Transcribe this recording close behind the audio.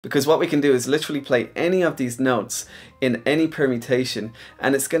Because what we can do is literally play any of these notes in any permutation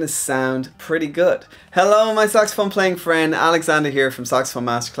and it's going to sound pretty good. Hello, my saxophone playing friend, Alexander here from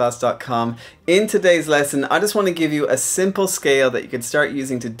saxophonemasterclass.com. In today's lesson, I just want to give you a simple scale that you can start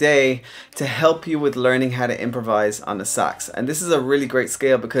using today to help you with learning how to improvise on the sax. And this is a really great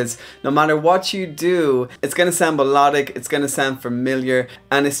scale because no matter what you do, it's going to sound melodic, it's going to sound familiar,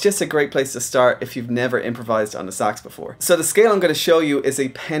 and it's just a great place to start if you've never improvised on the sax before. So the scale I'm going to show you is a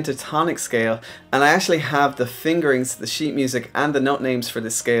pentatonic scale, and I actually have the fingerings, the sheet music, and the note names for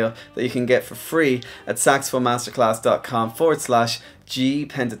this scale that you can get for free at saxophonemasterclass.com/G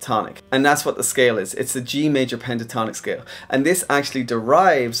pentatonic. And that's what the scale is. It's the G major pentatonic scale. And this actually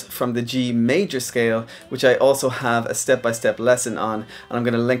derives from the G major scale, which I also have a step-by-step lesson on, and I'm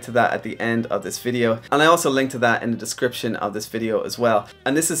going to link to that at the end of this video. And I also link to that in the description of this video as well.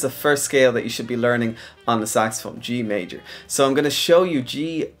 And this is the first scale that you should be learning on the saxophone, G major. So I'm going to show you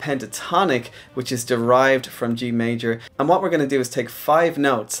G pentatonic, which is derived from G major. And what we're going to do is take 5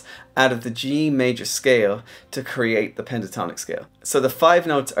 notes out of the G major scale to create the pentatonic scale. So the 5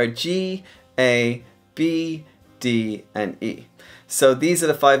 notes are G, A, B, D, and E. So these are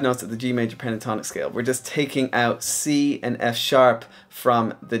the 5 notes of the G major pentatonic scale. We're just taking out C and F sharp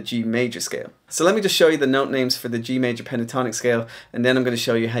from the G major scale. So let me just show you the note names for the G major pentatonic scale, and then I'm going to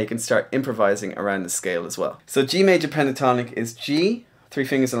show you how you can start improvising around the scale as well. So G major pentatonic is G, 3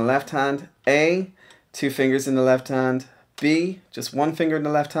 fingers in the left hand, A, 2 fingers in the left hand, B, just 1 finger in the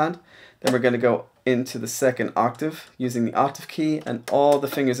left hand. Then we're going to go into the second octave using the octave key and all the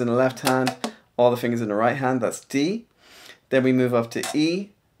fingers in the left hand, all the fingers in the right hand, that's D. Then we move up to E,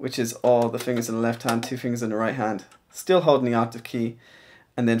 which is all the fingers in the left hand, 2 fingers in the right hand, still holding the octave key.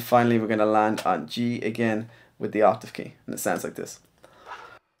 And then finally we're going to land on G again with the octave key, and it sounds like this.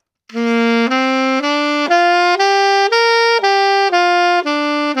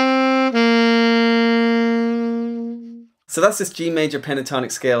 So that's this G major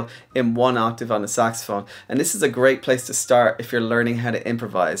pentatonic scale in 1 octave on the saxophone, and this is a great place to start if you're learning how to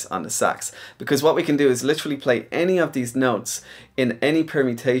improvise on the sax, because what we can do is literally play any of these notes in any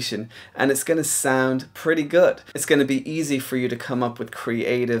permutation and it's going to sound pretty good. It's going to be easy for you to come up with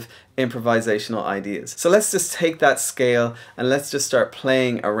creative improvisational ideas. So let's just take that scale and let's just start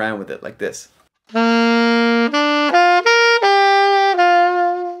playing around with it like this.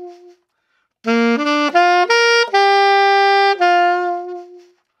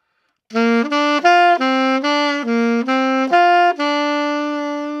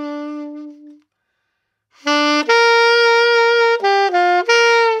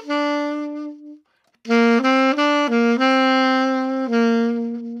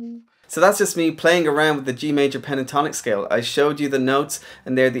 So that's just me playing around with the G major pentatonic scale. I showed you the notes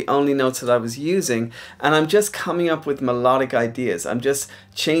and they're the only notes that I was using, and I'm just coming up with melodic ideas. I'm just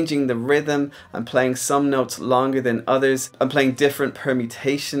changing the rhythm. I'm playing some notes longer than others. I'm playing different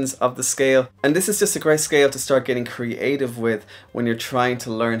permutations of the scale, and this is just a great scale to start getting creative with when you're trying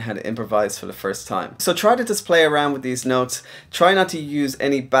to learn how to improvise for the first time. So try to just play around with these notes. Try not to use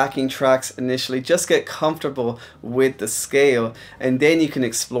any backing tracks initially. Just get comfortable with the scale and then you can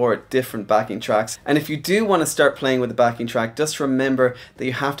explore different backing tracks. And if you do want to start playing with a backing track, just remember that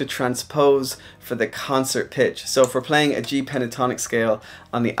you have to transpose for the concert pitch. So if we're playing a G pentatonic scale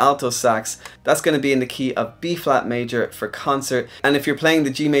on the alto sax, that's going to be in the key of B flat major for concert, and if you're playing the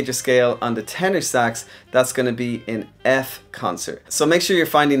G major scale on the tenor sax, that's going to be in F concert. So make sure you're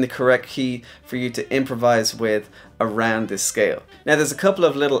finding the correct key for you to improvise with around this scale. Now there's a couple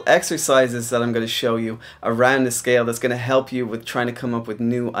of little exercises that I'm going to show you around the scale that's going to help you with trying to come up with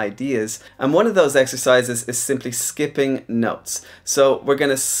new ideas, and one of those exercises is simply skipping notes. So we're going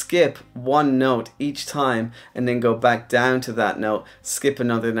to skip 1 note each time and then go back down to that note, skip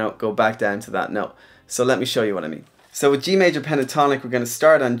another note, go back down to that note. So let me show you what I mean. So with G major pentatonic, we're going to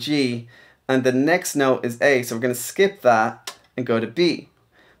start on G and the next note is A, so we're going to skip that and go to B.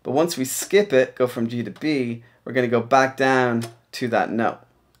 But once we skip it, go from G to B, we're going to go back down to that note,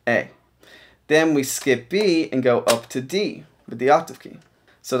 A. Then we skip B and go up to D with the octave key.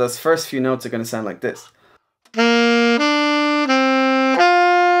 So those first few notes are going to sound like this.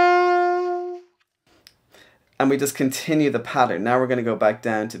 And we just continue the pattern. Now we're going to go back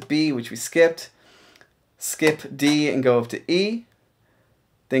down to B, which we skipped, skip D and go up to E,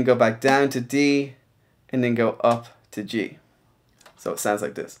 then go back down to D, and then go up to G. So it sounds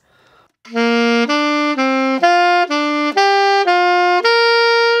like this.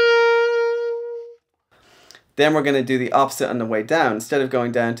 Then we're going to do the opposite on the way down. Instead of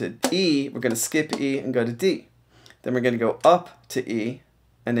going down to E, we're going to skip E and go to D. Then we're going to go up to E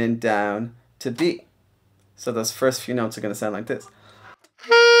and then down to B. So those first few notes are going to sound like this.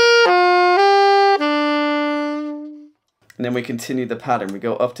 and then we continue the pattern. We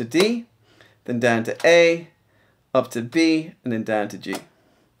go up to D, then down to A, up to B, and then down to G.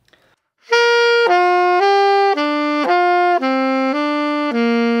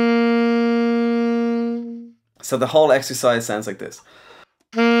 So the whole exercise sounds like this.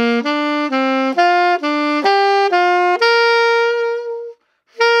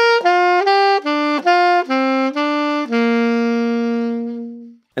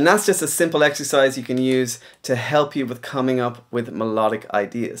 And that's just a simple exercise you can use to help you with coming up with melodic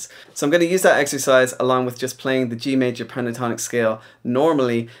ideas. So I'm going to use that exercise along with just playing the G major pentatonic scale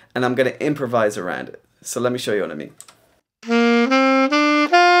normally, and I'm going to improvise around it. So let me show you what I mean.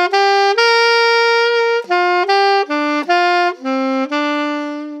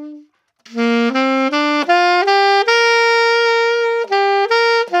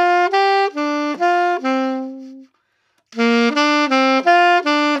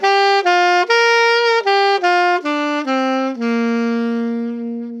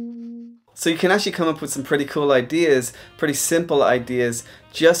 So you can actually come up with some pretty cool ideas, pretty simple ideas,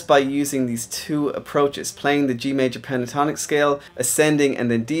 just by using these two approaches, playing the G major pentatonic scale, ascending and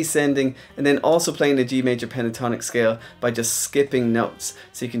then descending, and then also playing the G major pentatonic scale by just skipping notes.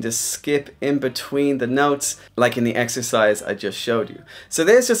 So you can just skip in between the notes, like in the exercise I just showed you. So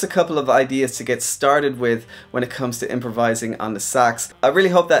there's just a couple of ideas to get started with when it comes to improvising on the sax. I really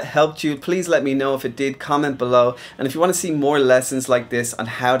hope that helped you. Please let me know if it did, comment below. And if you want to see more lessons like this on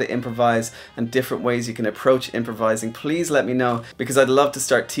how to improvise and different ways you can approach improvising, please let me know, because I'd love to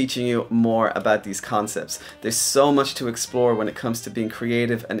start teaching you more about these concepts. There's so much to explore when it comes to being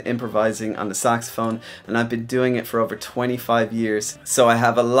creative and improvising on the saxophone, and I've been doing it for over 25 years. So I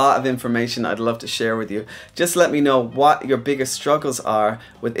have a lot of information I'd love to share with you. Just let me know what your biggest struggles are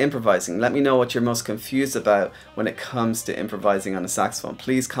with improvising. Let me know what you're most confused about when it comes to improvising on the saxophone.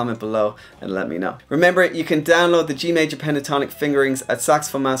 Please comment below and let me know. Remember, you can download the G major pentatonic fingerings at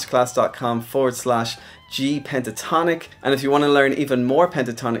saxophonemasterclass.com/G pentatonic, and if you want to learn even more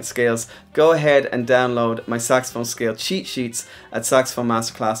pentatonic scales, go ahead and download my saxophone scale cheat sheets at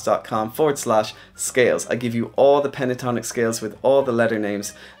saxophonemasterclass.com/scales. I give you all the pentatonic scales with all the letter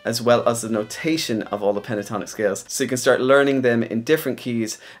names, as well as the notation of all the pentatonic scales, so you can start learning them in different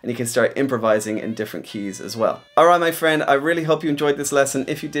keys and you can start improvising in different keys as well. Alright my friend, I really hope you enjoyed this lesson.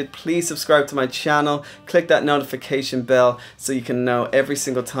 If you did, please subscribe to my channel, click that notification bell so you can know every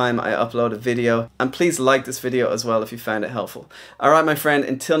single time I upload a video, and please like this video as well if you found it helpful. Alright my friend,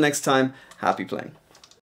 until next time, happy playing.